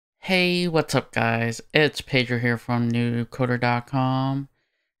Hey, what's up guys? It's Pedro here from newcoder.com,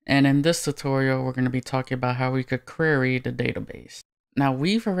 and in this tutorial we're going to be talking about how we could query the database. Now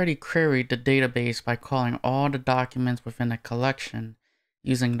we've already queried the database by calling all the documents within a collection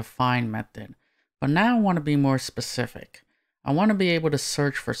using the find method, but now I want to be more specific. I want to be able to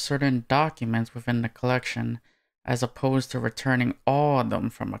search for certain documents within the collection as opposed to returning all of them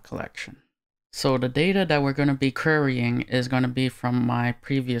from a collection. So the data that we're going to be querying is going to be from my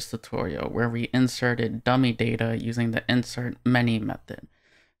previous tutorial where we inserted dummy data using the insert many method.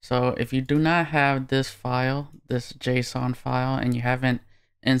 So if you do not have this file, this JSON file, and you haven't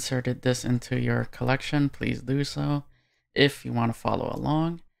inserted this into your collection, please do so if you want to follow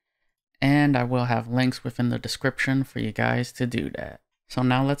along. And I will have links within the description for you guys to do that. So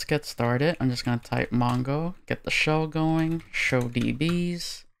now let's get started. I'm just going to type Mongo, get the shell going, show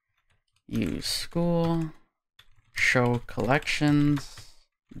DBs. Use school, show collections,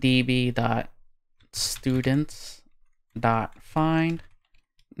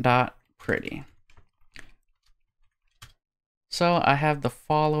 db.students.find.pretty. So I have the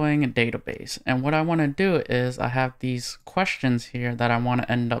following database, and what I want to do is I have these questions here that I want to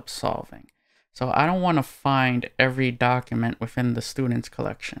end up solving. So I don't want to find every document within the students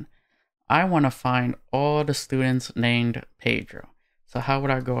collection. I want to find all the students named Pedro. So how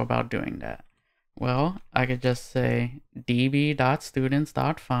would I go about doing that? Well, I could just say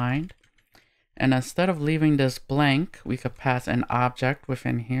db.students.find, and instead of leaving this blank, we could pass an object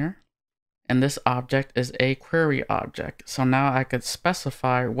within here. And this object is a query object. So now I could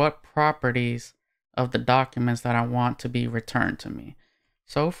specify what properties of the documents that I want to be returned to me.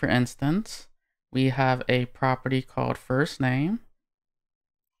 So for instance, we have a property called first name.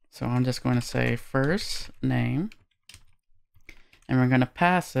 So I'm just going to say first name. And we're going to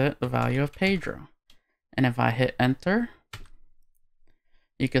pass it the value of Pedro. And if I hit enter,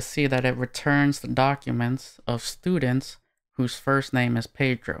 you can see that it returns the documents of students whose first name is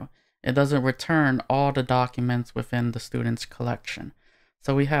Pedro. It doesn't return all the documents within the students collection.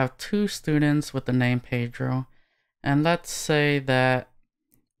 So we have 2 students with the name Pedro. And let's say that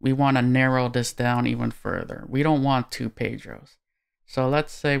we want to narrow this down even further. We don't want 2 Pedros. So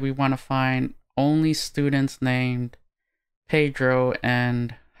let's say we want to find only students named Pedro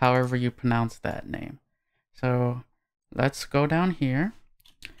and however you pronounce that name. So let's go down here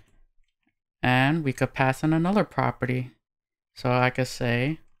and we could pass in another property. So I could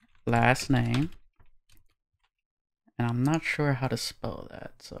say last name, and I'm not sure how to spell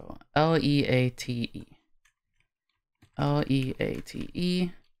that. So L-E-A-T-E.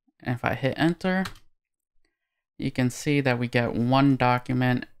 L-E-A-T-E. And if I hit enter, you can see that we get 1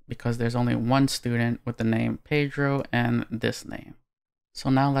 document because there's only 1 student with the name Pedro and this name. So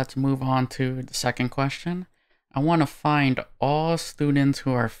now let's move on to the second question. I want to find all students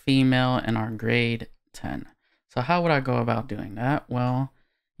who are female and are grade 10. So how would I go about doing that? Well,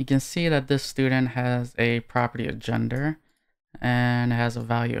 you can see that this student has a property of gender and has a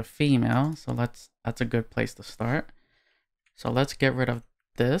value of female. So that's a good place to start. So let's get rid of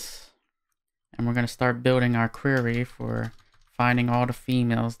this. And we're going to start building our query for finding all the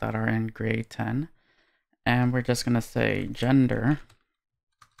females that are in grade 10. And we're just going to say gender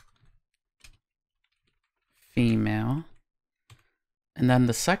female. And then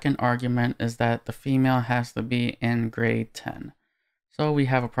the second argument is that the female has to be in grade 10. So we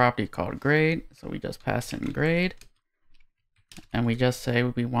have a property called grade. So we just pass in grade. And we just say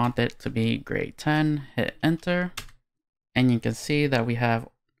we want it to be grade 10. Hit enter. And you can see that we have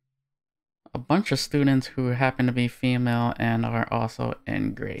a bunch of students who happen to be female and are also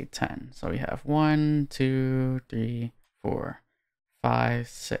in grade 10. So we have 1, 2, 3, 4, 5,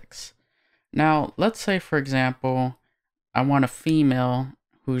 6. Now, let's say, for example, I want a female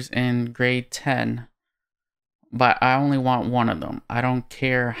who's in grade 10, but I only want 1 of them. I don't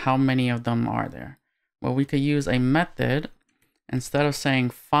care how many of them are there. Well, we could use a method. Instead of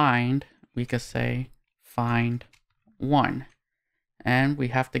saying find, we could say find 1. And we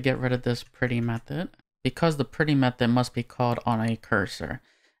have to get rid of this pretty method because the pretty method must be called on a cursor.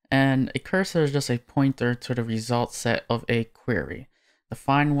 And a cursor is just a pointer to the result set of a query. The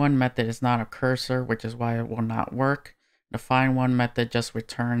findOne method is not a cursor, which is why it will not work. The findOne method just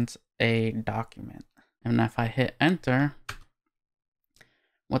returns a document. And if I hit enter,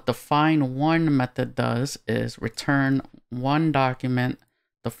 what the findOne method does is return 1 document,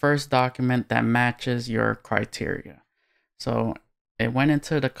 the first document that matches your criteria. So it went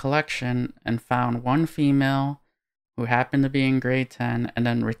into the collection and found 1 female who happened to be in grade 10 and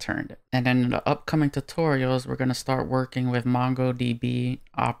then returned it. And then in the upcoming tutorials, we're going to start working with MongoDB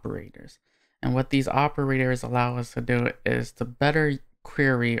operators. And what these operators allow us to do is to better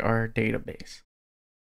query our database.